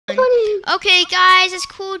Okay, guys, it's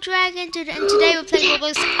Cool Dragon, and today we're playing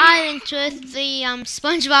Roblox Island with the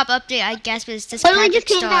SpongeBob update, I guess, but it's this Patrick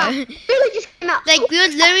Star. Like, we were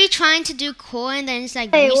literally trying to do core, and then it's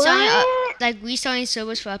like restarting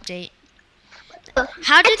servers for update.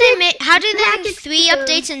 How do they make 3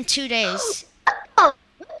 updates in 2 days? Oh,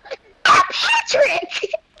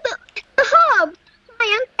 Patrick! The hub!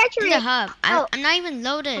 Hi, I'm Patrick. The hub. I'm not even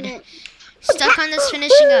loaded. Stuck on this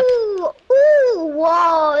finishing up. Ooh,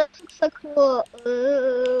 wow, that looks so cool.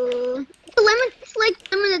 It's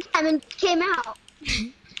like limited time and came out.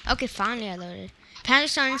 Okay, finally I loaded. Patrick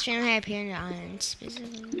Star and Stream appear in the islands.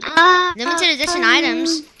 Limited edition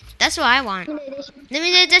items. That's what I want.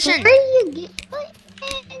 Limited edition. Where do you get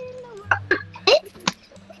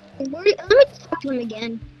Let me talk to him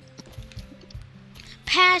again.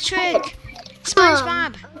 Patrick!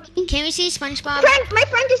 SpongeBob! Okay. Can we see SpongeBob? My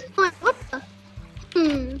friend just went. What the?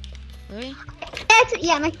 Really?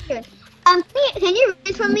 Yeah, my friend. Can you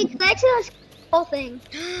read from me? Because I actually lost the whole thing.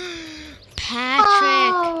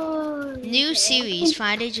 Patrick! New series,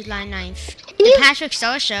 Friday, July 9th. The Patrick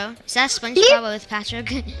Star Show. Is that SpongeBob with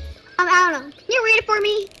Patrick? I don't know. Can you read it for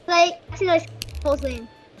me? Like, I actually lost the whole thing.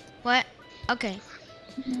 What? Okay.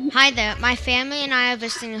 Hi there. My family and I are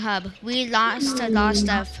visiting the hub. We lost a lot of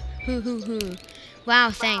stuff. Hoo.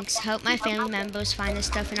 Wow, thanks. Help my family members find the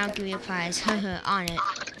stuff and I'll give you a prize. On it.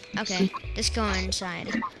 Okay, let's go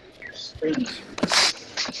inside. What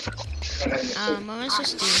am I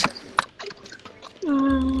supposed to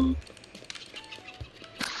do?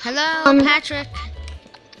 Hello, Patrick.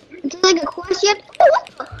 It's like a question. Oh, what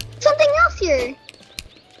the? Something else here.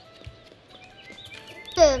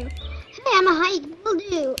 Hey, I'm a hike. Will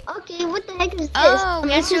do. Okay, what the heck is this? Oh,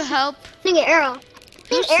 we have to help. Pointing an arrow.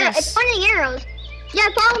 Who's this? It's pointing arrows. Yeah,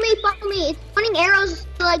 follow me. It's pointing arrows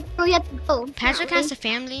to like where we have to go. Patrick has a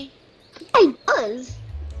family? Yeah, he does.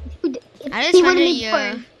 I just wondered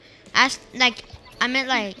I meant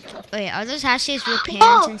like, wait, are those actually his real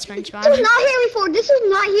parents in SpongeBob? This was not here before. This was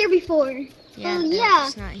not here before. Yeah, yeah.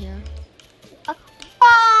 It's not here.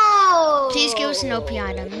 Oh! Please give us an OP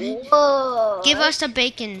item. Oh. Give us the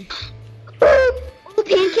bacon.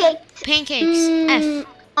 Pancakes. Pancakes. F.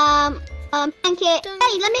 Pancake.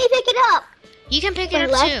 Hey, let me pick it up. You can pick it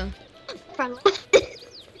up too. From left.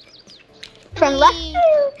 From left.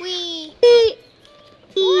 Wee.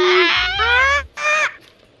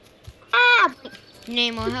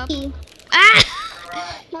 Need more help?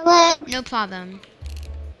 No problem.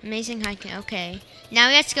 Amazing hiking. Okay. Now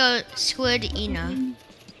we have to go Squid Ina.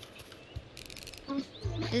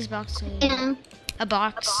 This box. A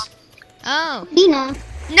box. Oh. Ina.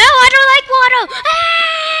 No, I don't like water.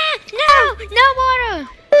 No water.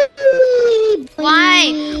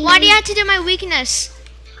 Why? Why do you have to do my weakness?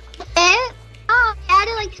 Oh, I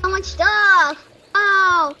added like so much stuff.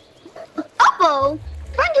 Oh. Kelpo.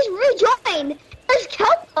 Friend just rejoined. There's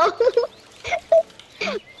Kelpo.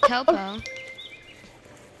 Kelpo.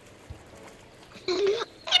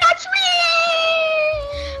 That's me.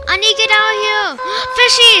 I need to get out of here.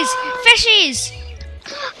 Fishies.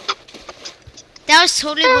 That was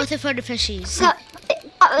totally worth it for the fishies.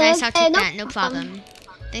 Nice, I'll take that. No problem.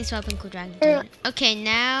 Thanks for helping Cool Dragon. Okay,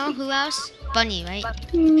 now who else? Bunny, right?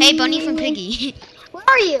 Hey, Bunny from Piggy. Where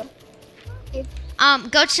are you?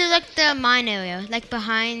 Go to like the mine area, like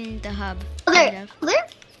behind the hub. There.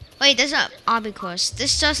 Wait, there's a obby course.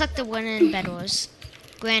 This is just like the one in Bedwars.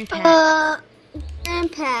 Grandpa.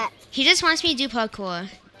 He just wants me to do parkour.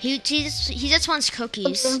 He just wants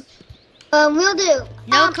cookies. Okay. We'll do.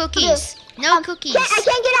 No cookies. No cookies.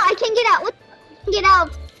 I can't get out. What? Get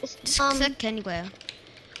out. Just click anywhere.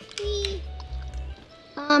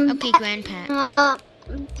 Okay, Grandpa. No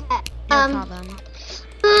problem.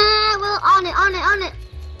 Well, on it.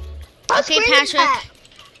 Okay,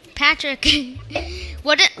 Patrick.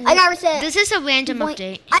 What? I got reset. This is a random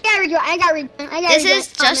update. I got rejoin. This is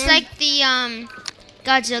just like the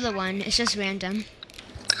Godzilla one. It's just random.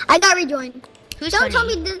 I got rejoined. Who's Don't funny? tell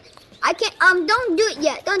me this. I can't. Don't do it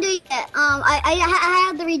yet. I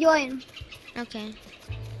had to rejoin. Okay.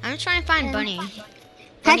 I'm trying to find Bunny.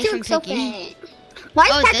 Patrick from looks so Piggy. fat. Why is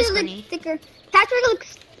this Patrick Bunny. look thicker? Patrick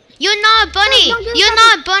looks. You're not Bunny. You're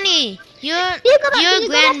not Bunny. You're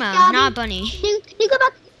grandma, not Bunny. Can you go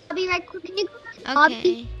back to the lobby right quick? Can you go back to the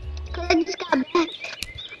lobby? Because I just got back.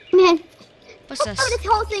 Man. What's this? This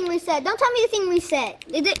whole thing reset. Don't tell me the thing reset.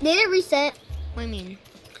 Did it reset? What do you mean?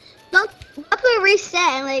 Don't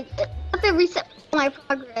reset. Like, reset my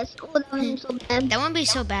progress. Oh, that was so bad. That won't be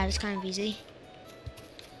so bad. It's kind of easy.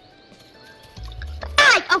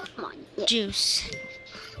 Oh, come on. Yeah. Juice.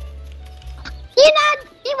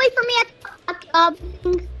 You wait for me at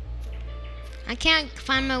the I I can't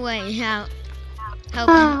find my way out. Help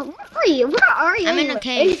me. Where are you? Where are you? I'm in a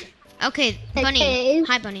cave. Okay, Bunny. Cave.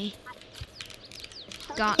 Hi, Bunny.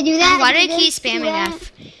 God. Did you do that? Why do I Did keep you do spamming that?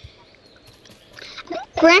 F?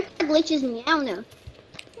 Grandpa glitches me. I don't know.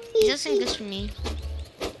 He doesn't glitch for me.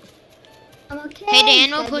 I'm okay. Hey, the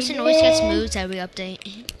animal person always gets moves every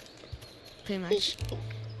update. Pretty much.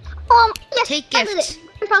 Yes, Take I did gift. it.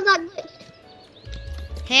 Grandpa's not glitched.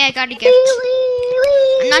 Hey, I got a gift.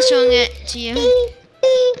 I'm not showing it to you.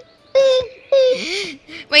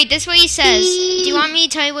 Wait, this is what he says. Do you want me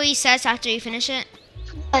to tell you what he says after you finish it?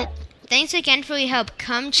 What? Thanks again for your help.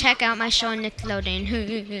 Come check out my show on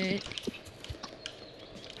Nickelodeon.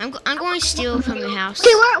 I'm going to steal from your house.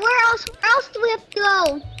 Okay, where else do we have to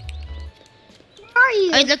go? Where are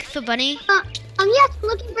you? Are you looking for Bunny? Yes, I'm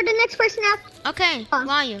looking for the next person after. Okay, where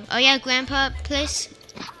are you? Oh yeah, Grandpa place?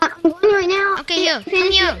 I'm going right now. Okay, here,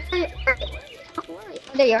 come here. Oh,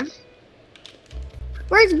 there you are.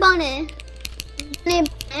 Where's Bunny? Bunny.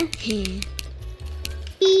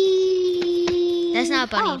 That's not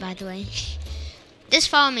a bunny, by the way. Just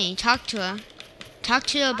follow me. Talk to her. Talk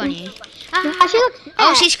to your bunny.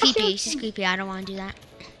 Oh, she's creepy. She's creepy. I don't want to do that.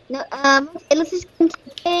 No, okay, let's just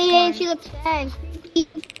continue. She looks bad. Creepy.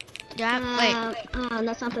 Wait. Oh,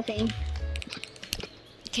 that's not the thing.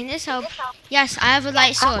 Can this help? Yes, I have a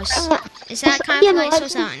light source. Is that kind of light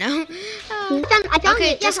source? I don't know.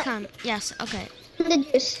 Okay, just come. Yes, okay. The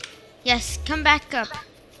juice. Yes, come back up.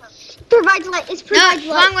 Provides light. It's provides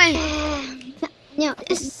no, light. Wrong way. No,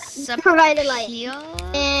 it's provided light.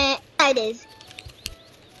 It is.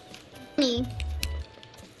 Me.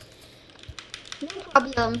 No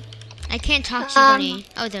problem. I can't talk to you, Bunny.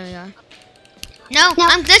 Oh, there we are. No,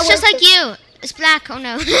 I'm just like you. It's black. Oh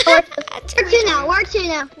no. Where to now? Where to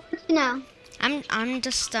now? Where to now? I'm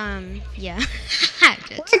just yeah. Where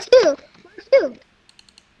to? Where to?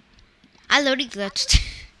 I loaded glitched.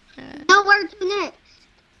 No, where to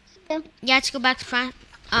next? Yeah, let's go back to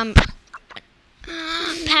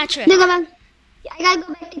Patrick. No, go back. I gotta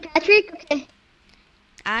go back to Patrick. Okay.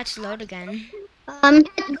 I have to load again. Go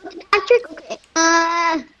to Patrick. Okay.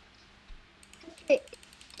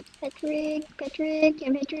 Patrick,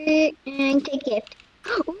 and take gift.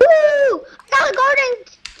 Woo! I got a garden.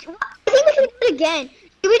 I think we should do it again.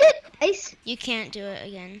 Did we do it twice? You can't do it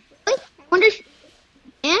again. Really? I wonder if you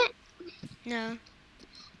can't. No.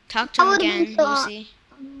 Talk to him again, Lucy.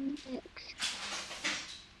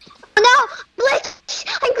 Oh no! Glitch!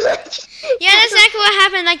 I glitched! Yeah, that's exactly what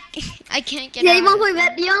happened. Like, I can't get out. You want to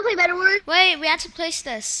play Better Word? Wait, we have to place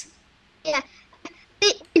this. Yeah.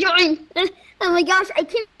 Join. Oh my gosh, I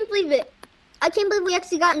can't believe it. I can't believe we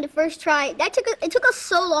actually got in the first try. It took us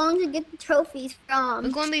so long to get the trophies from.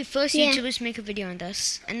 We're going to be the first YouTubers to make a video on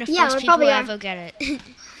this. And the Yeah, first we people probably to are. ever get it.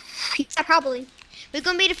 Yeah, probably. We're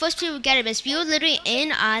going to be the first people to get it, but we were literally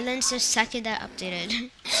in Islands the second that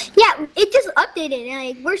updated. Yeah, it just updated, and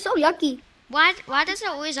like, we're so lucky. Why does it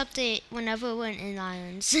always update whenever we're in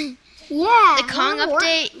Islands? Yeah. The Kong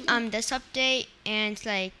update, this update, and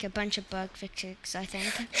like a bunch of bug fixes, I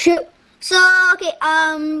think. Shoot. So okay,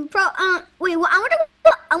 wait. Well, I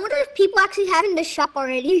wonder if people actually have in the shop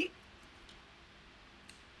already.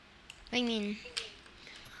 What do you mean?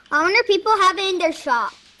 I wonder if people have it in their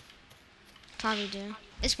shop. Probably do.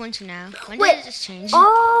 It's winter now. When Wait. did it just change?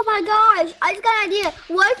 Oh my gosh! I just got an idea.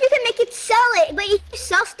 What if you can make it sell it? But if you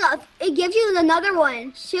sell stuff, it gives you another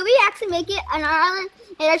one. Should we actually make it an island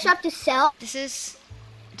in our shop to sell? This is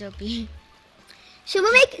dopey. Should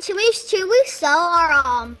we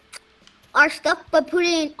sell our stuff but put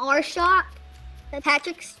it in our shop? The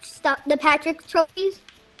Patrick trophies.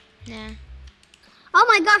 Yeah. Oh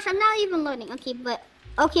my gosh! I'm not even loading. Okay, but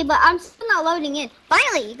I'm still not loading in.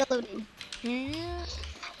 Finally, you got loading. Yeah.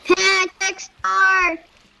 Patrick Star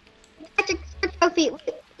trophy.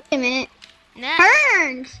 Wait a minute. Nah.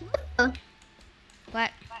 Turns.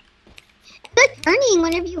 What? It's turning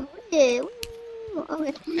whenever you hold it. Ooh,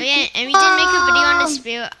 okay. Oh yeah, and we did make a video on the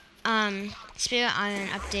Spirit Island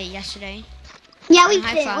update yesterday. Yeah, we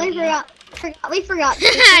did. We forgot.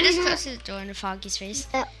 I just closed the door in the Foggy's face.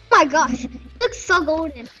 Oh my gosh, it looks so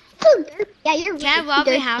golden. So dirty. Yeah, you're right. Can I rob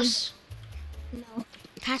your house? No.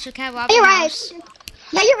 Patrick, can I rob your house?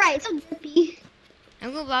 Yeah, you're right. It's so dirty.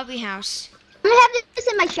 I'm gonna rob your house. I'm gonna have this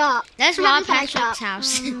in my shop. Let's rob Patrick's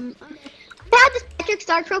house. Okay. I'm gonna have this Patrick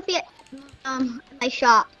Star trophy at my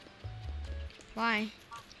shop. Why?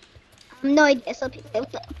 No idea. So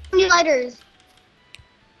new lighters.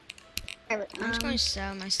 I'm just going to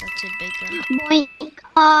sell my stuff to the baker. Boink.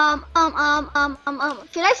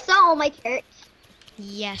 Should I sell all my carrots?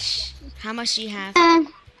 Yes. How much do you have?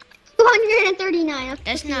 239.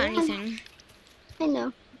 That's not anything. I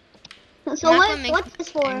know. So what's this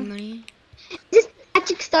for? Money. Is this the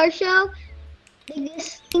Patrick Star Show? Like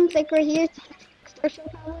this thing's like right here. It's the Patrick Star Show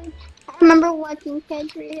probably. I remember watching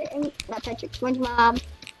Patrick and not Patrick, SpongeBob.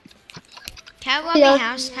 Can I rob your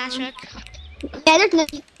house, Patrick? Yeah, there's no.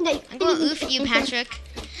 I'm gonna oof you, Patrick.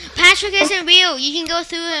 Patrick isn't real. You can go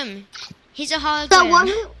through him. He's a hologram. So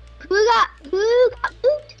who got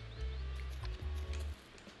oofed?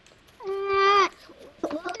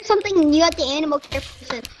 Well, there's something new at the animal care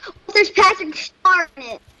person. Well, there's Patrick Star in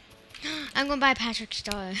it. I'm gonna buy Patrick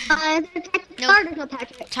Star. There's Patrick Star, there's no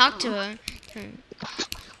Patrick. Talk to her.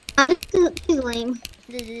 He's lame.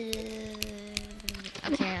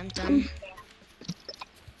 Okay, I'm done.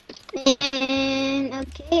 And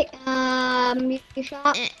okay, your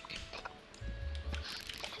shop.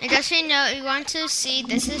 And just so you know, you want to see,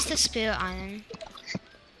 this is the Spirit Island.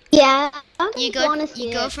 Yeah, You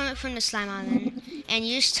go from the Slime Island, and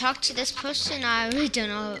you just talk to this person. I really don't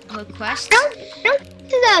know her quest.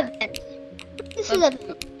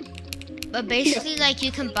 But basically, like,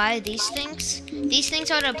 you can buy these things. These things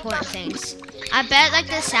are the important things. I bet like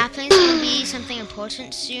the saplings will be something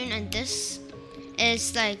important soon, and this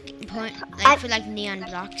is like important, like for like neon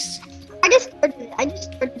blocks. I just started.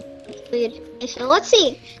 So let's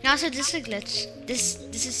see. Now, so this is a glitch. This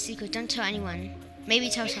is secret. Don't tell anyone. Maybe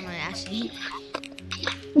tell someone actually.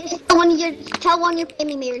 Just tell one your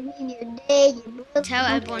family members, your day, your Tell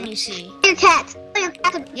everyone you see. Your cats.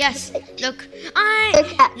 Yes. Look,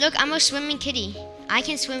 I'm a swimming kitty. I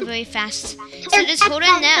can swim very fast. So just hold a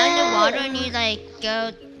net underwater and you like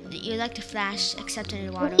go. You like to flash, except in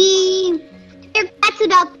the water. Your cats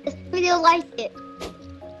about this. Maybe they'll like it.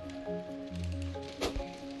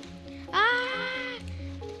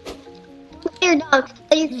 Your dogs.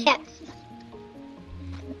 Your cats.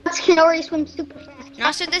 Dogs can already swim super fast. And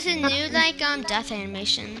also, this is new like death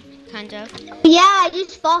animation, kind of. Yeah, you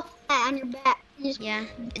just fall flat on your back. Yeah,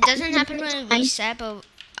 it doesn't happen when you reset, but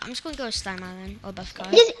I'm just gonna go to Slime Island or Buff Car.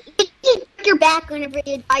 You just break your back whenever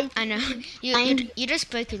you die. I know. You just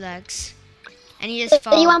break your legs, and you just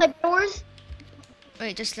fall. You want the doors?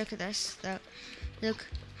 Wait, just look at this. Look,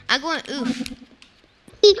 I'm going oof.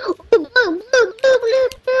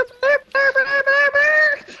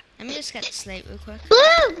 Let me just get the slate real quick.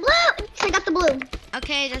 Blue! I got the blue.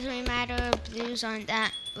 Okay, doesn't really matter. Blues aren't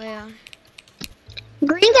that rare.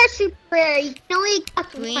 Greens are super rare. You can only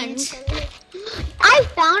got Greens. I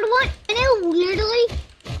found one and it literally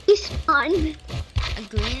respawned. A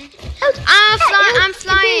green? I'm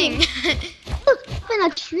flying. I was up in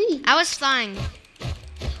a tree. I was flying.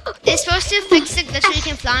 They're supposed to fix the glitch where you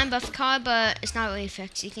can fly in Buff Car, but it's not really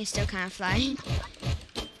fixed. You can still kind of fly.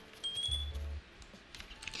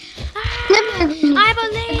 I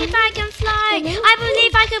believe I can fly. I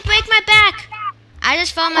believe I can break my back. I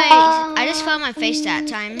just found my face that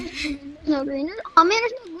time. No green. Oh man,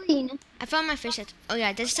 there's no green. I found my face that. Oh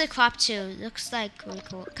yeah, this is the crop too. Looks like really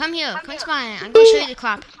cool. Come here. Come to mine. I'm gonna show you the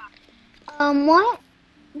crop. What?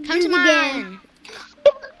 Come to mine.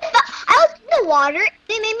 I was in the water.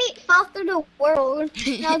 They made me fall through the world.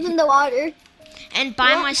 I was in the water. And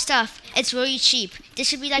buy my stuff. It's really cheap. This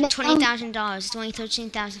should be like $20,000. It's only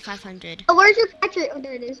 $13,500. Oh, where's your factory? Oh,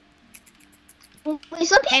 there it is. Wait,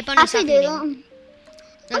 some people actually do.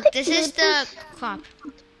 Look, this is the crop.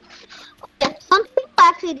 Yeah, some people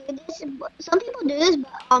actually do this. Some people do this,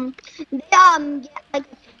 but they get like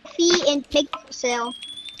a fee and make it for sale.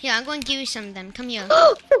 Yeah, I'm going to give you some of them. Come here.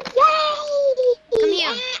 Yay! Come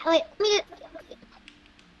here. Wait, let me get.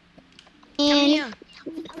 Come here.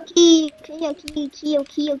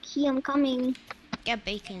 Okay, I'm coming. Get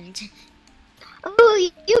baconed. Oh,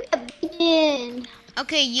 you got bacon.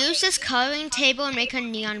 Okay, use this coloring table and make a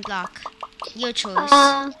neon block. Your choice.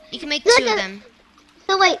 You can make 2 of them.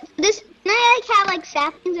 So wait, can I like have like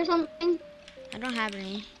saplings or something? I don't have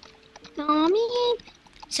any. Tommy.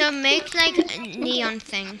 So make like a neon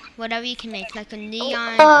thing. Whatever you can make, like a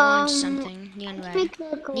neon orange something. Neon red.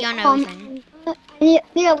 Neon everything. I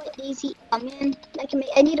need a white daisy. Man,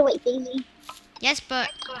 I need a white daisy. Yes, but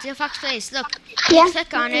Zero Fox Plays, look. Yeah.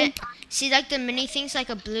 Click on it. See like the mini things, like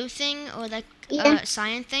a blue thing or like a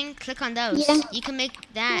cyan thing. Click on those. Yeah. You can make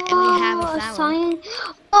that, and we have a flower. Cyan.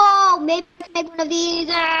 Oh, maybe I can make one of these.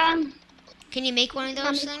 Can you make one of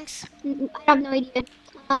those things? I have no idea.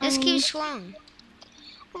 Just keep strong.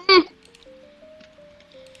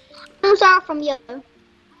 I'm sorry from yellow.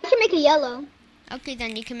 I can make a yellow. Okay,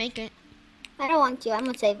 then you can make it. I don't want to. I'm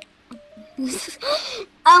gonna save it.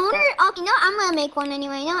 I wonder. Okay, no, I'm gonna make one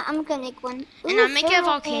anyway. No, I'm gonna make one. Ooh, and I'm making a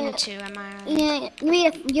volcano too. Am I right? Yeah,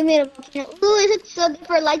 you made a volcano. Ooh, is it so good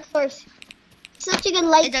for a light source? Such a good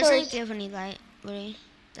light source. It doesn't give any light, really.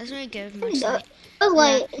 Doesn't really give much light.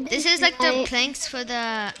 Yeah. This is like the planks for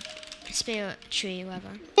the spirit tree,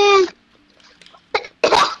 whatever. Yeah.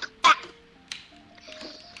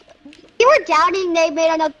 You were doubting they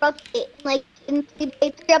made another update like in 3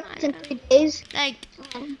 days, 3 updates in 3 days. Like,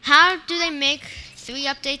 how do they make 3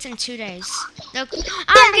 updates in 2 days? Look,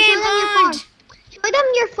 I'm getting burned. Show them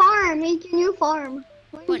your farm. Your new farm.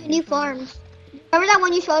 What new farms? Remember that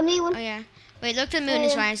one you showed me? Oh yeah. Wait, look, the moon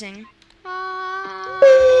is rising.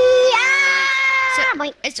 So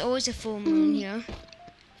it's always a full moon here.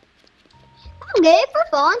 Okay, for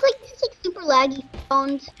phones, it's like super laggy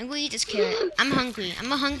phones. I'm gonna eat this carrot. I'm hungry.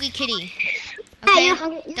 I'm a hungry kitty. Okay? Yeah, you're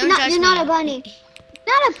hungry. You're not a bunny.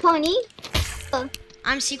 Not a bunny.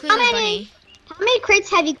 I'm secretly a bunny. How many crates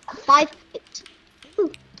have you got? 5 crates.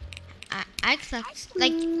 I collect,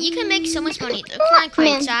 like, you can make so much money. Look at my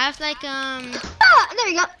crates. I have like there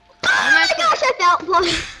we go. Oh my gosh, I felt one.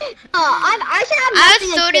 I should have nothing. I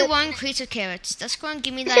have 31 crates of carrots. That's going to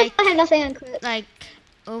give me like, I have nothing on crates. Like,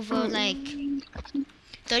 over like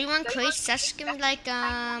 31 crates. That's gonna be like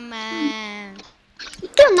You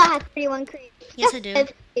do not have 31 crates. Yes, I do. No,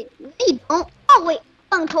 you don't. Oh wait,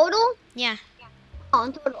 on total? Yeah. Oh,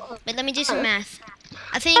 on total. But let me do some math.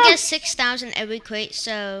 I think you get 6,000 every crate.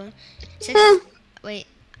 So, wait,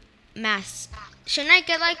 math. Shouldn't I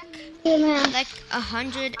get like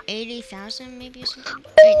 180,000 maybe or something?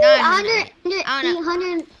 Wait, no,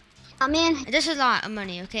 100. Oh man. This is a lot of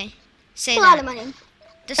money. Okay, say that. A lot of money.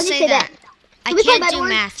 Just say that. I can't do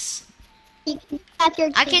maths. I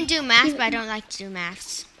can do math, but I don't like to do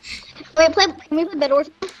maths. Wait, can we play Bed Wars?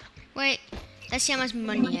 Wait, let's see how much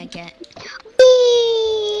money I get.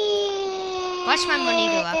 Watch my money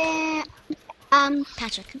go up.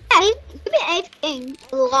 Patrick. Yeah, he's been asking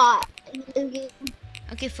a lot.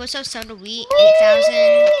 Okay, first I'll sell the wheat,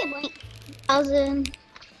 8,000. 8,000.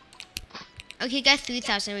 Okay, you got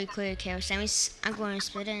 3,000 every quarter carrots. That means I'm going to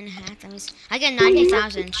split it in half. That means I get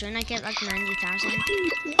 90,000. Shouldn't I get like 90,000?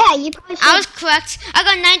 Yeah, you probably should. I was correct. I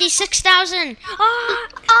got 96,000.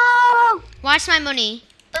 Oh! Watch my money.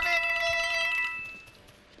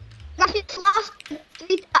 I just lost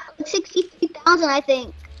 63,000, I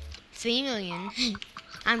think. 3 million.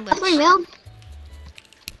 I'm rich. 3 mil?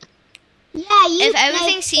 Yeah, if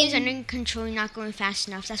everything seems under control, you're not going fast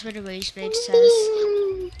enough. That's what the rage page says.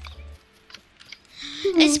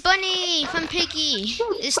 It's Bunny from Piggy.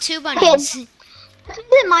 There's 2 bunnies. This is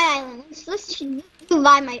my island. Let's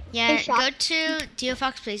buy my shop. Go to Deer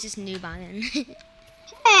Fox Place's new island.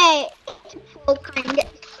 Hey,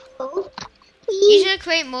 you should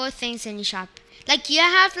create more things in your shop. Like you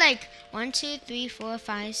have like 1, 2, 3, 4,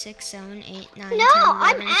 5, 6, 7, 8, 9, 10,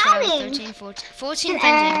 11, 12, 13, 14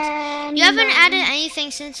 dungeons. You haven't added anything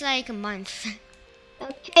since like a month.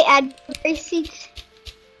 Okay, add receipts.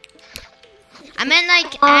 I meant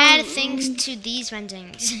like add things to these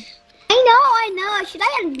vendings. I know. Should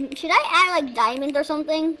I add like diamonds or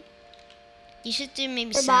something? You should do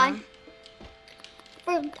maybe sell.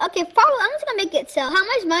 Okay, probably I'm just gonna make it sell. How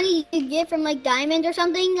much money you get from like diamonds or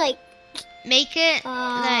something? Like make it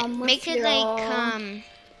like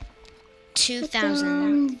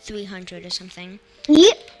 2,300 or something.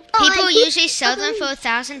 Yeah. People usually sell them for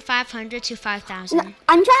 1,500 to 5,000. I'm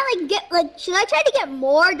trying to like get like. Should I try to get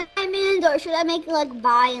more diamonds or should I make it like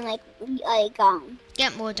buy and like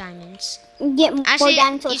get more diamonds? Get more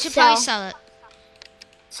diamonds. You should probably sell it.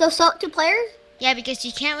 So sell it to players? Yeah, because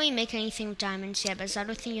you can't really make anything with diamonds yet, but I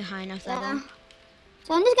don't think you're high enough level.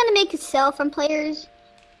 So I'm just gonna make it sell from players.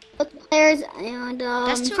 With players and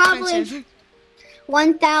that's too probably expensive.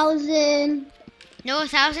 1,000. No,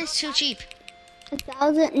 1,000's too cheap.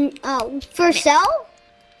 1,000 for sell?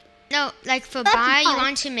 No, like for buy, you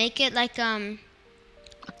want to make it like 8,000.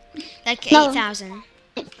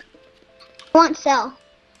 I want sell.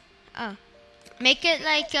 Oh. Make it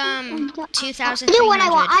like 2,300. I do what I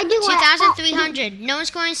want. 2,300. No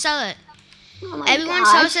one's going to sell it. Oh Everyone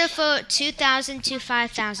sells it for 2,000 to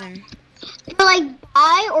 5,000. For like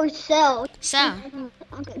buy or sell? Sell.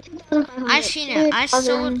 Okay, 2,500. I've seen it. I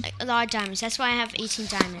sold a lot of diamonds. That's why I have 18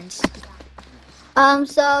 diamonds.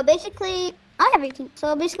 So basically, I have 18.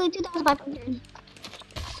 So basically 2,500.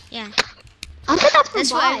 Yeah. I think that's for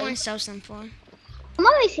That's buy. what everyone sells them for.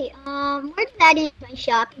 Let me see. Where did that in my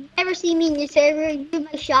shop? If you ever see me in your server, do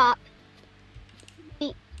my shop.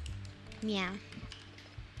 Yeah.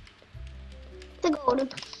 The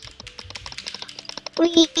gold.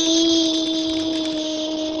 Please.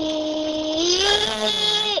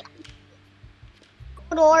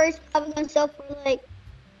 Gold ore is probably gonna sell for like.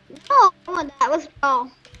 No, I want that. What's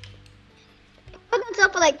wrong? Probably gonna sell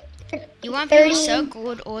for like. You want people to sell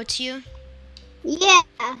gold ore to you? Yeah.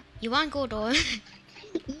 You want gold ore?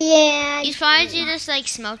 Yeah. You probably do just like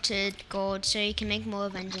smelted gold so you can make more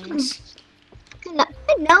vendings.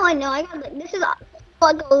 I know. I got like this is like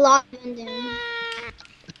a lot of vendings.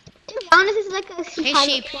 To be honest, this is like a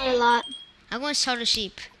sheep. Quite a lot. I'm going to sell the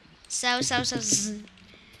sheep. Sell. Should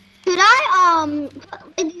I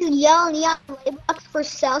put like these yellow neon light blocks for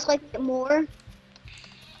sale so I can get more?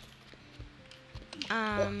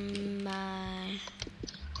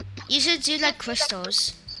 You should do like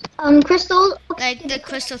crystals. Crystals? Like the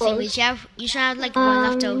crystal thingies. You should have like one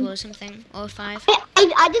left over or something. Or 5.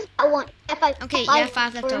 I just got one. Okay, you have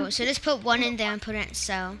 5 left over. So just put 1 in there and put it in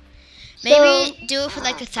sell. Maybe do it for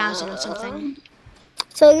like 1,000 or something.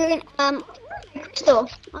 So you're gonna, crystal.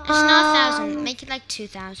 It's not 1,000. Make it like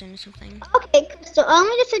 2,000 or something. Okay, crystal. Let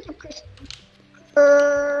me just search up crystal.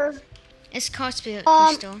 It's called spirit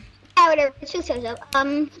crystal. Yeah, whatever. It's just search up.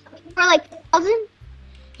 For like 1,000?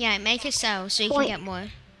 Yeah, make it sell so you can get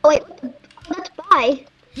more. Oh, wait, let's buy.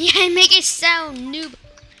 Yeah, make it sell, noob.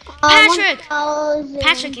 Patrick! 1,000.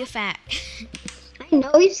 Patrick, you're fat. I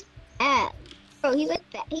know he's fat. Bro, he's like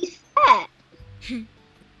fat. He's fat.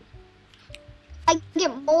 I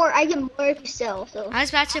get more if you sell. So. I was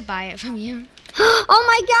about to buy it from you. Oh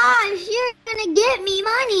my gosh, you're gonna get me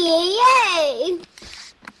money!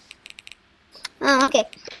 Yay! Okay.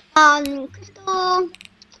 Crystal.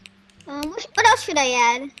 What else should I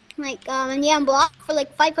add? Like yeah, block for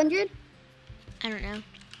like 500. I don't know.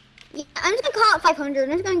 Yeah, I'm just gonna call it 500.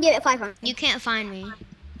 I'm just gonna give it 500. You can't find me.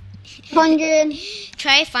 500.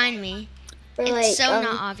 Try find me. For it's like, so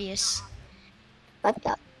not obvious. Like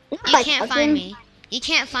that. You can't find me. You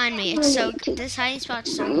can't find me. It's so this hiding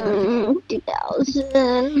spot's so good.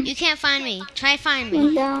 2,000. You can't find me. Try find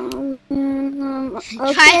me. Okay.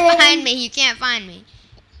 Try find me. You can't find me.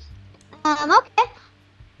 Okay.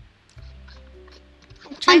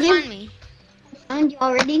 Try find me. I found you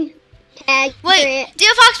already. Tag. Wait,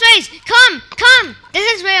 Deal Fox Blaze, come.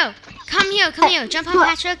 This is real. Come here. Jump on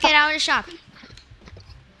Patrick. Get out of the shop.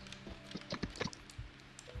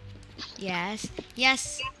 Yes.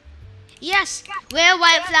 Rare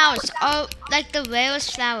white flowers. Oh, like the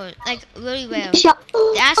rarest flower. Like really rare.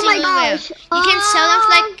 That's really rare. You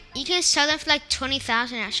can sell them for like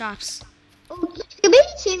 20,000 at shops.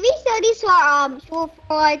 Should we sell these for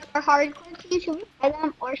like our hardcore team? Should we buy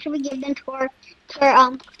them or should we give them to our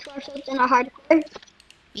subs in our hardcore?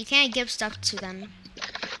 You can't give stuff to them.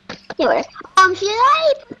 Yeah, should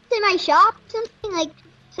I put this in my shop or something like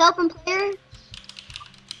sell from player?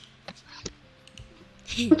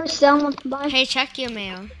 For someone to buy. Hey, check your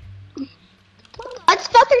mail. I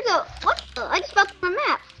just fell through I just fell through my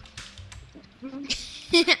map.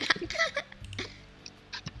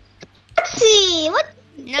 Let's see, what?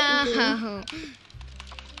 No. Yeah?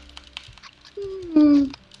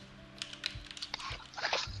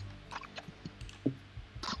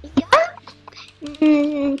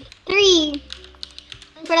 3.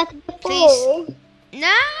 Please.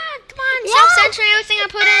 No, come on, stop censoring everything I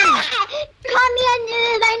put in. You're calling me a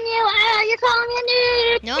noob, I knew. You're calling me a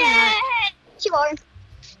noob. No, I'm not. You are.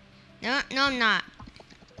 No, I'm not.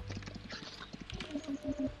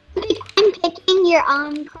 I'm picking your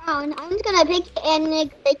crown. I'm just gonna pick it and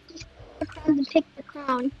like pick the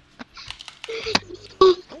crown.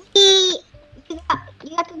 You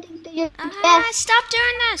got to think that you're stop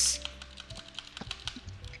doing this.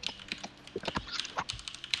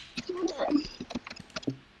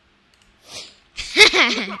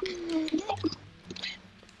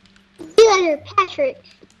 You're Patrick.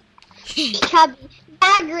 Chubby.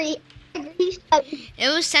 Baggery. It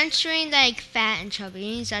was censoring like fat and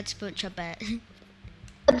chubby, so that's put chubby.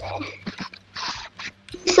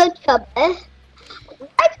 So chubby.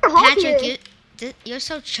 Patrick, you're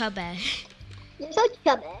so chubby. You're so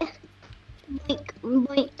chubby.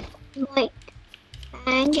 Boink.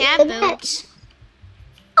 And cat boots.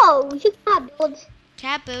 Oh, you cat boots.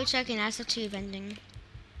 Cat boots, I can ask the 2 vending.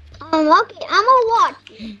 Okay, I'm gonna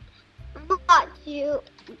watch you.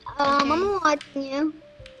 I'm gonna watch you.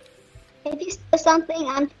 If you steal something,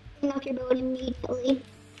 I'm taking off your build immediately.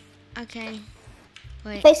 Okay.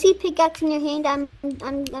 Wait. If I see a pickaxe in your hand, I'm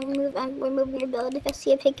removing your build. If I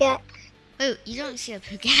see a pickaxe. Oh, you don't see a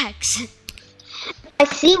pickaxe. I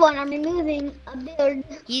see one. I'm removing a build.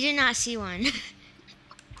 You do not see one.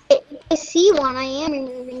 If I see one, I am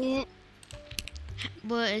removing it.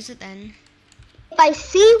 What is it then? If I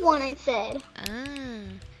see one, I said. Ah.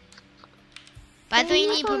 By the way, you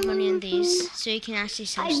need to put money in these so you can actually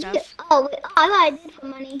sell stuff. Oh, wait, I thought I did for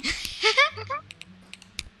money.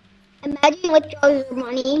 Imagine withdrawing your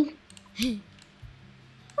money.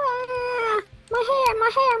 My hair.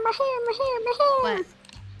 What?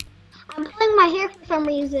 I'm pulling my hair for some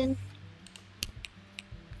reason.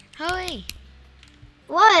 Hurry.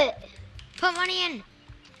 What? Put money in.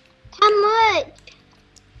 How much?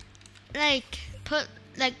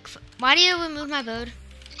 Why do you remove my bird?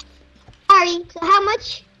 Sorry, so how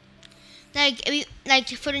much?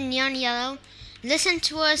 For the neon yellow, listen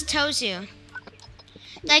to what it tells you.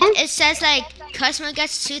 It says customer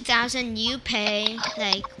gets 2,000, you pay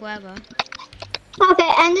whatever.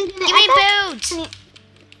 Okay, and then give me boots.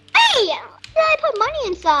 Hey, I put money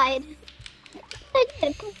inside. I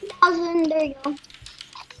did, 2,000. There you go.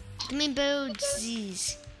 Give me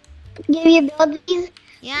boots. Give you boots.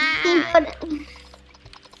 Yeah.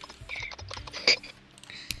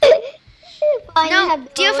 No,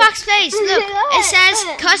 Dear Fox Place, look, it says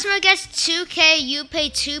customer gets 2K, you pay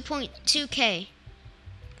 2.2K.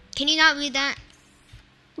 Can you not read that?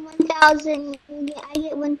 1,000, I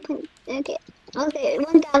get 1. Okay,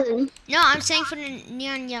 1,000. No, I'm saying for the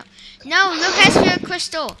neon yellow. No, look at Spirit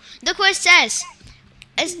Crystal. Look what it says.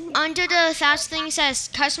 It's under the 1,000 thing. It says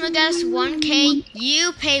customer gets 1K,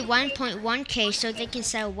 you pay 1.1K, so they can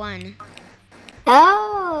sell 1.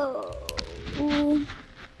 Oh.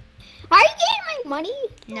 Are you getting my money?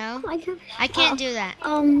 No, I can't do that.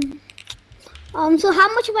 So how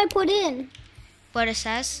much have I put in? What it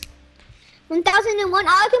says? 1,001.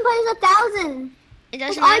 All I can put is 1,000. It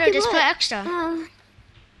doesn't matter. Just put extra.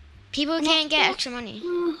 People can't get extra money.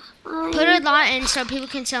 Put a lot in so people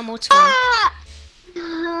can sell multiple.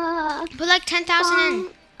 Put 10,000 in.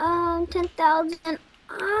 10,000.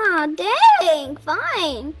 Dang.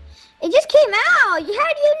 Fine. It just came out. How do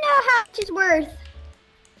you know how much it's worth?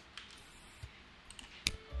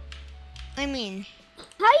 I mean,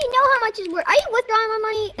 how do you know how much it's worth? Are you withdrawing my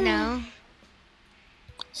money? No.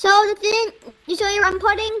 So the thing, I'm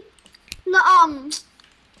putting the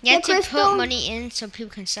you have to put money in so people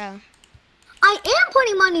can sell. I am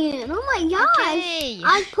putting money in. Oh my gosh! Okay.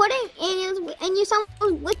 I'm putting in, and you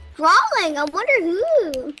someone withdrawing. I wonder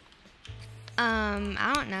who.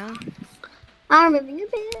 I don't know. I remember your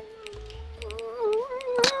bit.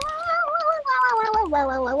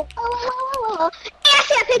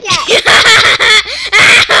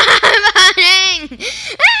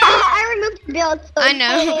 I removed the build. So I know.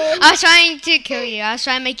 I was trying to kill you. I was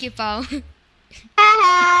trying to make you fall.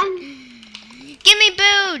 Give me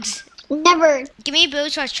boots. Never. Give me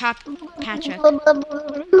boots or chop Patrick. You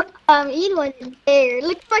want to dare.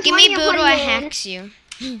 Look how much give money me boot or I hacks you.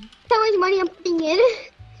 How much money I'm putting in?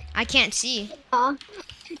 I can't see.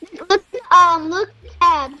 Look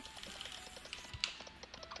tab.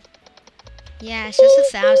 Yeah, it's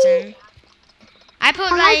just 1,000. I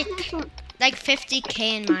put like 50K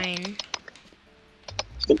in mine.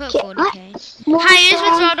 Put 40K. Hi, it's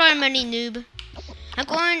with Rodo and Money Noob. I'm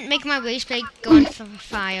going to make my race plate go on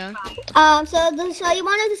fire. So you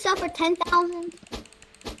wanted to sell for 10,000?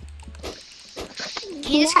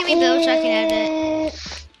 Can you just give me bills so I can edit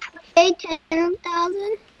it? Okay,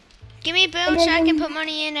 10,000. Give me bills so I can put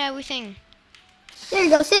money in everything. There you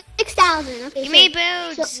go, 6,000. Okay, give me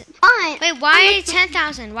bills. So, fine. Wait, why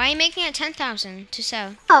 10,000? Why are you making it 10,000 to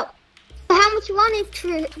sell? Oh, so how much you wanted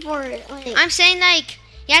for it? I'm saying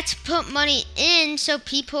you have to put money in so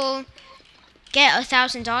people get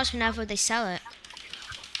 $1,000 whenever they sell it.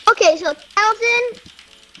 Okay, so 1,000.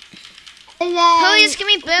 And then please give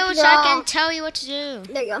me bills so I can tell you what to do.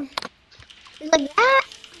 There you go. It's like that.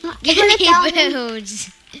 Give me bills.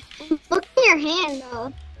 Look in your hand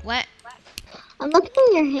though. What? I'm looking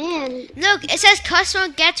in your hand. Look, it says customer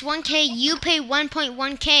gets 1K, you pay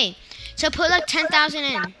 1.1K. So put 10,000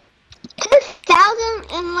 in.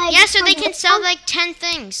 10,000 and yeah, so they can sell 10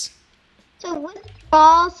 things. So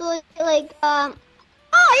withdraw, so oh, you're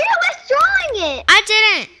not withdrawing it. I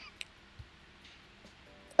didn't.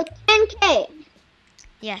 10K.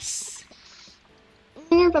 Yes.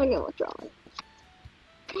 You're probably gonna withdraw it.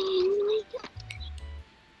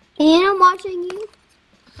 And I'm watching you.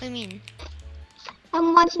 What do you mean?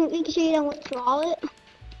 I'm watching you so you don't withdraw it.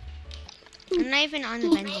 I'm not even on the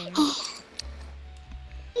vending.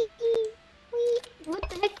 What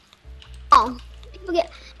the heck? Oh, people get.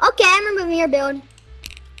 Okay, I'm removing your build.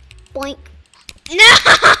 Boink. No!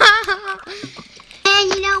 And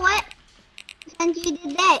you know what? Since you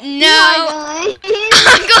did that, no.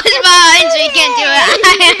 I'm going behind, so you can't do it.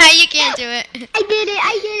 You can't do it. I did it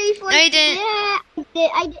before. No, you didn't. Yeah,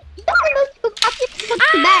 I did. You don't remove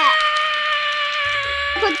two back.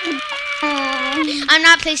 I'm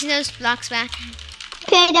not placing those blocks back.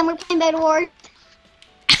 Okay, then we're playing Bed Wars.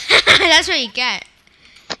 That's what you get.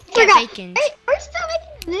 Get bacon. We're still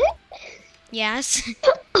making a vid? Yes.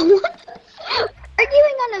 Arguing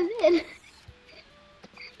on a vid.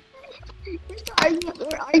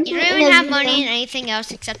 We're arguing you don't even have money in anything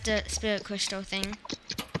else except the spirit crystal thing.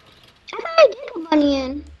 money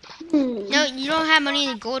in. No, you don't have money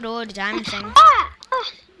in the gold or the diamond thing.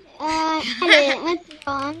 I didn't. Let's go.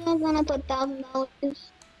 I'm just gonna put $1,000.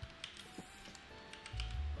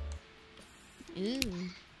 Ooh.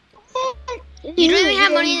 You don't even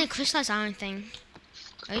have money in the crystallized iron thing.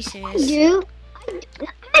 Are you serious? I do.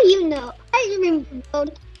 How do you know? I remember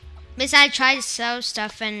gold. Because I tried to sell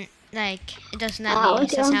stuff and like it doesn't let me.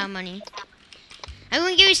 It says how money. I'm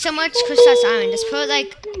gonna give you so much crystallized iron. Just put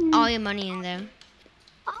like all your money in there.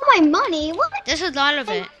 All my money? What? There's a lot of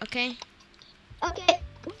it. Okay. Okay.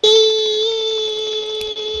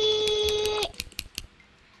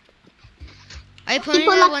 Are you putting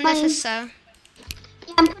in the one that says sell?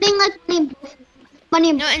 Yeah, I'm putting like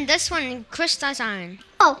money. No, in this one, crystallized iron.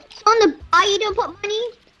 Oh, so on the buy you don't put money?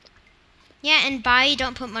 Yeah, in buy you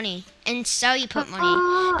don't put money. In sell you put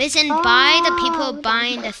money. Because in buy, the people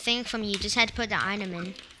buying the thing from you just had to put the item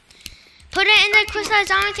in. Put it in the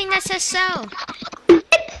crystallized iron thing that says sell.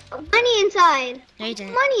 Money inside. No, you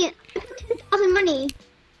didn't. Money. 10,000 money.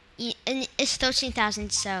 And it's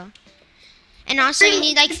 13,000 so. And also you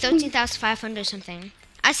need like 13,500 or something.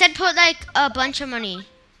 I said put like a bunch of money.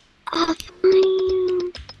 Fine.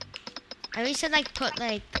 I already said like put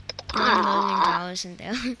like $1 million in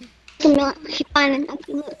there. Fine,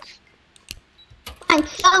 look. Fine,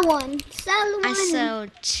 sell one. Sell one. I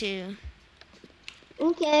sold 2.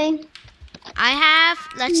 Okay. I have,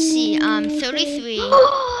 let's see, 33. I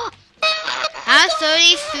have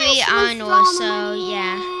 33 iron ore, so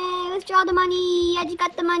yeah. Let's draw the money. I just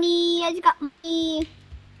got the money. I just got money.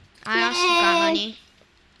 I also got money.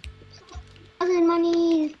 1,000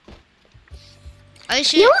 money. Oh, you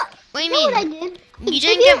should. You know what? What do you know mean? what I did? You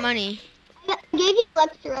didn't get money. I gave you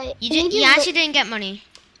electrolyte. You actually didn't get money.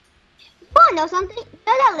 You wanna know something? You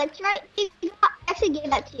know that electrolyte? I actually gave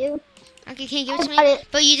that to you. Okay, can you give it to me? It.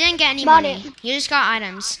 But you didn't get any Bought money. it. You just got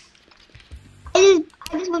items. I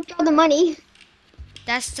just withdrew the money.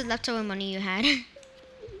 That's the leftover money you had.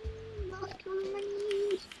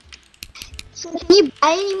 So can you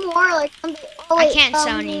buy any more? Like something? Oh, wait, I can't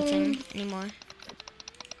sell anything anymore.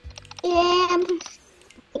 Yeah.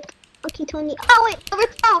 Okay, Tony. Oh wait,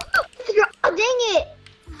 overflow. Oh dang it.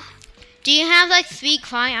 Do you have like 3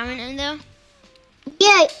 cry iron in there?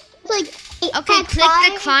 Yeah, it's like. Okay, click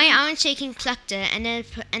the cry iron so you can collect it, and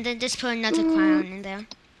then just put another cry iron in there.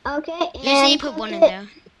 Okay. Usually you put 1 in there.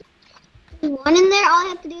 1 in there. All I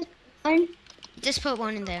have to do is put 1. Just put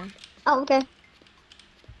 1 in there. Oh, okay.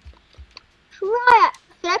 Try it.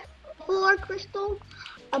 Should I put 4 crystal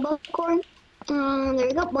above corn? There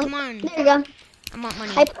you go. 1. Come on. There you go. I want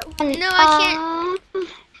money. I put 1. No, I can't.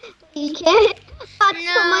 You can't.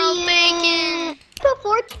 No, bacon. Put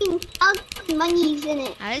 14,000 monies in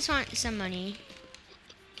it. I just want some money.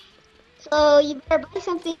 So you better buy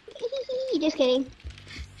something. Just kidding.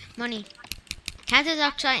 Money. Can I have the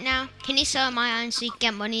doctor right now? Can you sell my iron so you can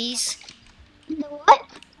get monies? The what?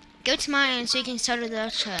 Go to my iron so you can sell the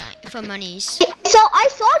doctor for monies. So I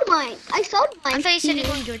sold mine. I thought you said you were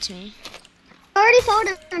going to give it to me. I already sold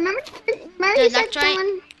it. Remember you said electrolyte?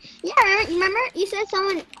 someone. Yeah, remember you said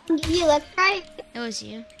someone would give you electrolyte? It was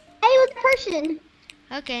you. Hey, it was the person.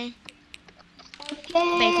 Okay.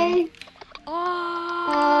 Okay. Bacon.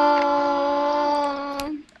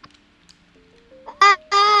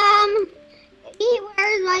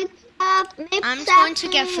 Where's my stuff? I'm just going to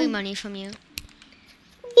get free money from you.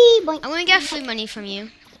 I'm going to get free money from you.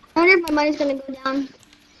 I wonder if my money's going to go down. Does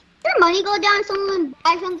your money go down if someone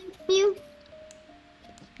buys something from you?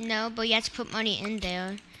 No, but you have to put money in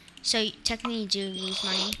there. So technically you do lose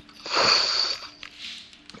money.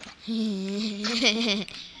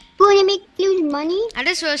 Will you make lose money? I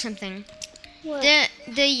just wrote something. What?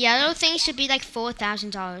 The yellow thing should be like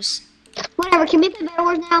 $4,000. Whatever, can we play Battle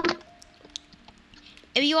Wars now?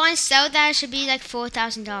 If you want to sell that, it should be like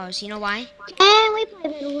 $4,000. You know why? Can we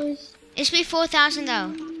play Battle Wars? It should be 4,000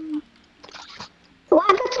 though. Well,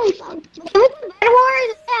 I got 25. Can we play Battle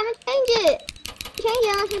Wars? Yeah, I'm gonna change it. Change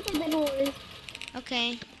it unless we play Battle Wars.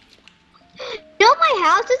 Okay. You know my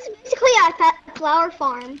house is basically a flower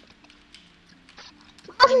farm.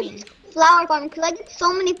 My house is a flower farm because I get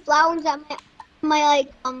so many flowers at my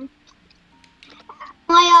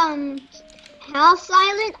house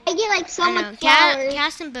island. I get like so much flowers. Can I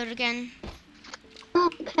ask them build again? Oh,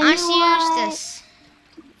 I should use this.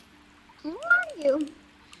 Who are you?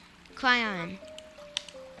 Cry on.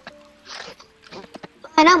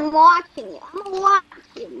 And I'm watching you. I'm gonna watch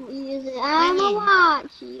you use it. I'm gonna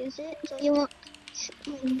watch you use it. So you won't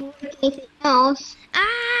do anything else.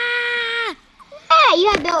 Ah! Yeah, you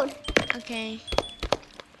gotta build. Okay.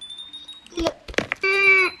 You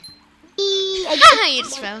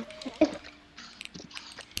just fell.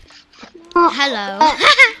 Hello.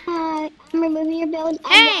 I'm removing your build.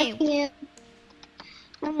 Hey.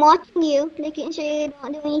 I'm watching you, making sure you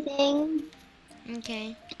don't do anything.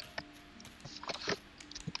 Okay.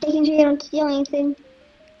 Making sure you don't steal anything.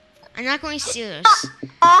 I'm not going to steal this. No,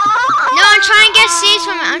 I'm trying to get seeds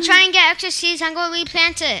from it. I'm trying to get extra seeds. I'm going to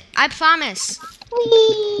replant it. I promise.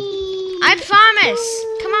 Whee! I promise.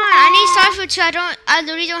 Come on, I need star food too. I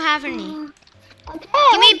literally don't have any. Okay.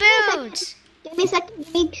 Give me builds. Give me a second.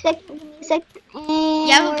 Give me a second. Give me a second.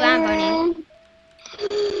 You have a brown bunny.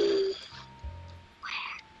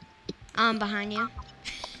 Behind you.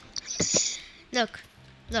 Look.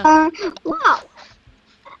 Wow.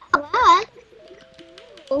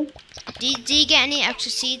 Wow. Do you get any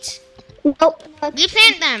extra seeds? Nope.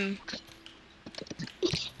 Replant them.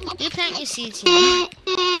 Replant your seeds here.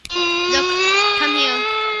 Look, come here.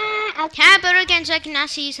 Can I build again so I can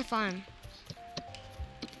actually use the farm?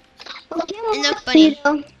 Okay, And look, bunny.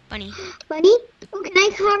 Bunny? Oh, can I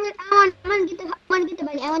cover it? I want to get the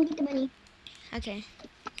bunny. I want to get the bunny. Okay.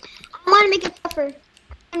 I want to make it tougher.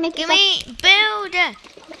 Give me build.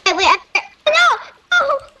 Okay, wait. No!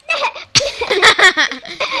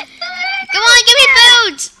 Come on, give me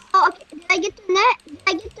builds. Oh, okay. Did I get the net? Did I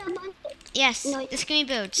get the bunny? Yes. No, Just give me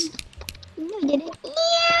builds. No, I didn't.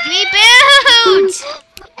 Give me builds.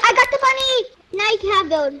 I got the bunny. Now you can have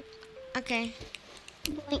build. Okay.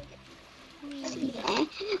 Blink.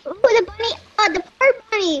 Oh, the bunny. Oh, the poor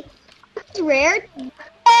bunny. It's rare.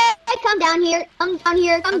 Hey, come down here. Come down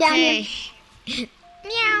here. Come down here.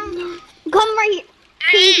 Meow. Come right here.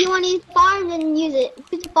 If you want to use the farm, then use it.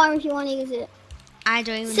 Use the farm if you want to use it. I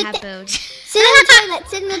don't even have builds. Sit in the toilet.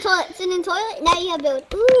 Sit in the toilet. Sit in the toilet. Now you have build.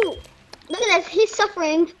 Ooh. Look at this. He's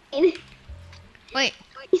suffering pain. Wait.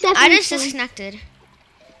 He's suffering I just pain. disconnected.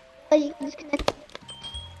 Oh, you can disconnect.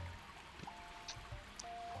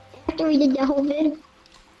 After we did the whole vid.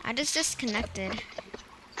 I just disconnected.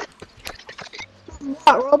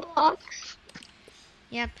 What, Roblox?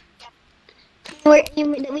 Yep. We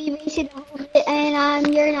wasted the whole bit, and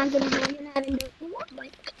you're not gonna do it. You're not having to do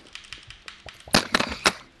it.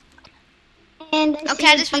 And Okay,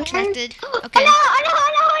 I just reconnected. Okay. Okay. Oh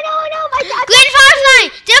no, my God. Green firefly!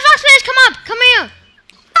 Dear fox players, come up! Come here!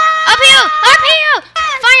 Up here! Up here!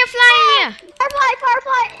 Firefly here!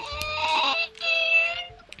 Firefly!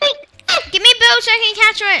 Give me builds so I can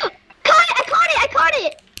capture it! I caught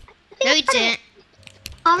it! No, you didn't.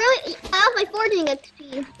 Oh, really? I have my forging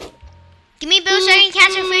XP. Give me builds so I can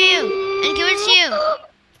catch it for you. And give it to you.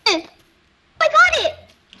 I got it!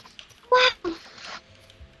 Wow.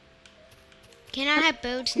 Can I have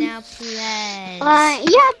builds now, please?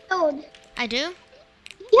 Yeah, build. I do? Yep.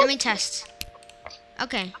 Let me test.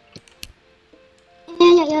 Okay.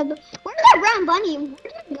 Yeah. Where's that brown bunny? Where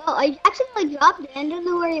did it go? I accidentally dropped it. I don't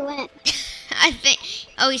know where he went. I think.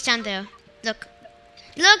 Oh, he's down there. Look.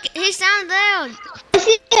 Look, he's down there.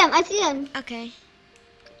 I see him. Okay.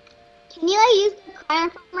 Can you use the crayon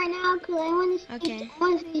farm right now? Cause I want to. Okay. I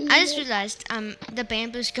I just realized the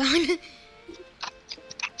bamboo's gone.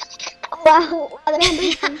 Oh, wow, the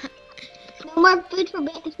bamboo's gone. No more food for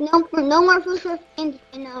no more food for Pandy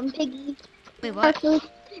and Piggy. Wait, what?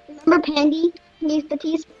 Remember Pandy? Use the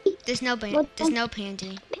TSP. There's no pandy.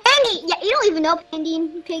 Pandy! Yeah, you don't even know Pandy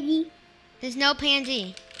and Piggy. There's no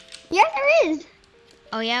pandy. Yeah, there is.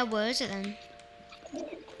 Oh yeah, where is it then?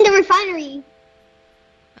 The refinery.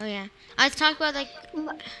 Oh yeah. I was talking about like.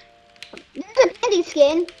 There's a Pandy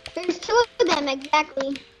skin. There's 2 of them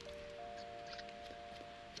exactly.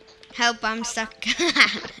 Help! I'm stuck. Kitty.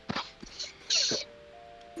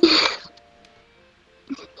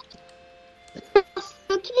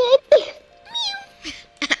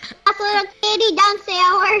 Little kitty, don't say a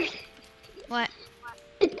word. What?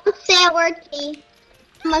 Don't say a word, kitty.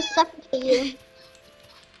 I'm gonna suffocate you.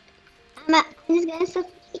 I'm just gonna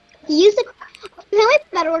suffocate. Use the. Can we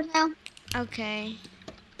put that word now? Okay.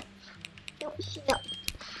 Don't shut up.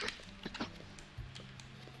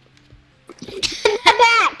 Get that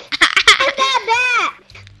back! Get that back!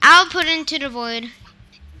 I'll put it into the void.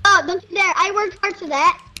 Oh, don't you dare! I worked hard for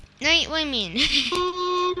that. No, what do you mean?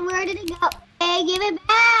 And where did it go? Hey, give it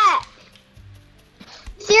back!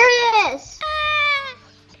 Serious!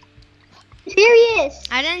 Serious!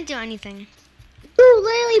 I didn't do anything. You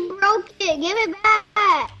literally broke it. Give it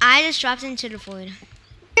back. I just dropped it into the void.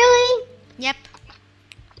 Really? Yep.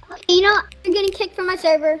 Okay, you know what? You're getting kicked from my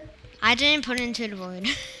server. I didn't put it into the void.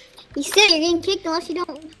 You said you're getting kicked unless you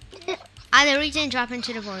don't. I literally didn't drop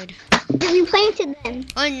into the void. You planted them.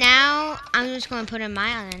 Well, now I'm just going to put it in my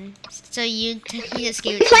island. So you just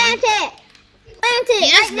gave it to Plant me. it. Plant it.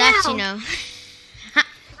 You just right left, now. you know.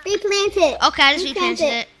 Replant it. Okay, I just replanted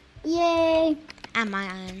it Yay. at my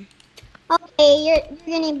island. you're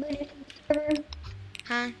getting booted from the server.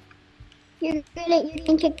 Huh? You're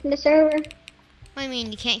getting kicked from the server. What do you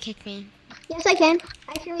mean? You can't kick me? Yes, I can.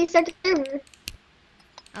 I can restart the server.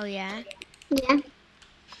 Oh yeah. Yeah.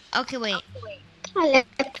 Okay, wait. I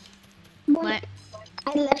left. What?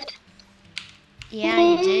 I left. Yeah,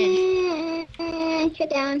 you did. Shut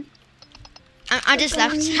down. I just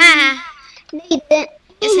left. Ha! No, you didn't.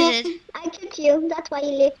 Yes, I did. I kicked you. That's why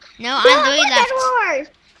you left. No, I literally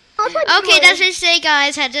left. Okay, that's it. what I say,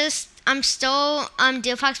 guys. I'm still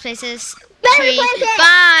Deal Fox Places. Better Tree. place it.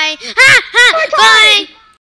 Bye. Ha! Ha! Bye.